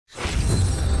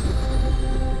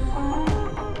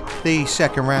The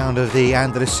second round of the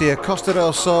Andalucia Costa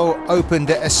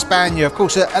opened at Espana. Of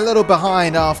course, a little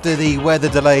behind after the weather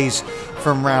delays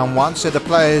from round one. So the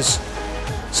players,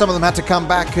 some of them had to come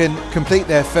back and complete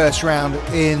their first round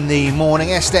in the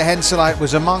morning. Esther Henselite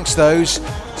was amongst those.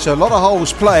 So a lot of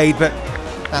holes played, but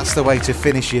that's the way to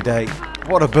finish your day.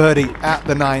 What a birdie at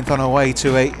the ninth on her way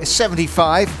to a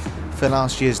 75 for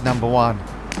last year's #1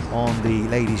 on the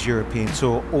Ladies European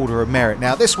Tour Order of Merit.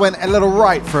 Now this went a little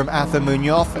right from Atha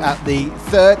Munoz at the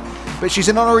third, but she's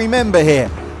an honorary member here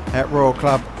at Royal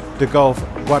Club de Golf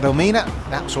Guadalmina.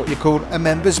 That's what you call a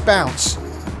member's bounce.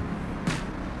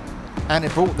 And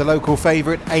it brought the local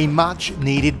favourite a much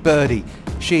needed birdie.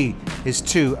 She is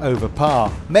 2 over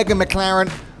par. Megan McLaren,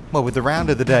 well, with the round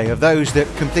of the day, of those that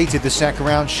completed the second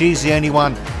round, she's the only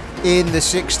one in the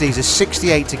 60s, a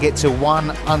 68 to get to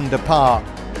 1 under par.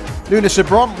 Luna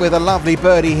Sabron with a lovely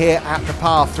birdie here at the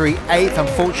par 3 8th.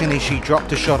 Unfortunately, she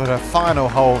dropped a shot at her final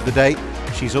hole of the day.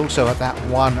 She's also at that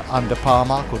 1 under par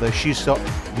mark, although she's got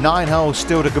 9 holes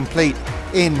still to complete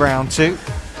in round 2.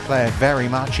 Player very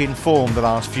much in form the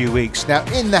last few weeks. Now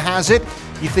in the hazard,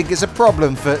 you think it's a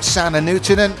problem for Sanna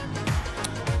Newtonen?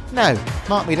 No,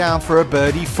 mark me down for a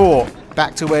birdie 4.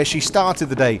 Back to where she started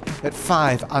the day at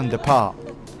 5 under par.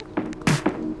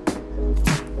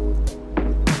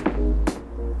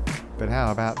 But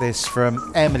how about this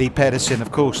from Emily Pedersen,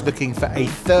 of course, looking for a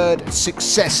 3rd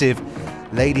successive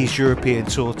Ladies European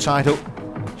Tour title.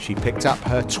 She picked up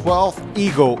her 12th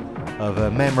eagle of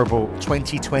a memorable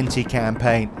 2020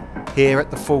 campaign here at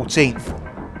the 14th.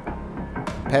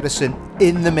 Pedersen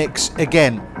in the mix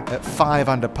again at 5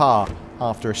 under par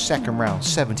after a second round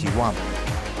 71.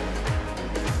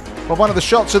 Well, one of the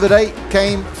shots of the day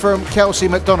came from Kelsey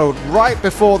MacDonald right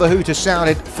before the hooter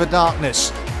sounded for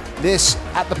darkness. This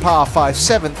at the par 5,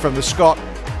 7th from the Scot,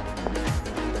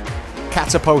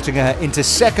 catapulting her into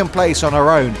second place on her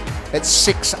own at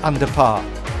 6 under par.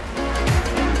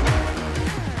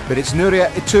 But it's Nuria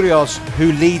Iturrios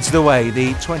who leads the way,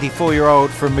 the 24-year-old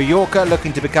from Mallorca,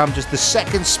 looking to become just the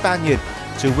 2nd Spaniard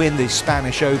to win the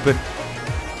Spanish Open.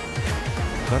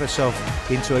 Got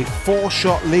herself into a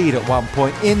 4-shot lead at one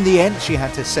point. In the end, she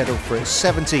had to settle for a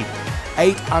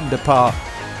 78 under par.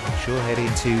 She'll head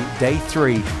into day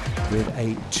 3 with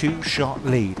a 2-shot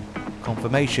lead.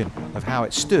 Confirmation of how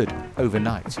it stood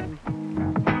overnight.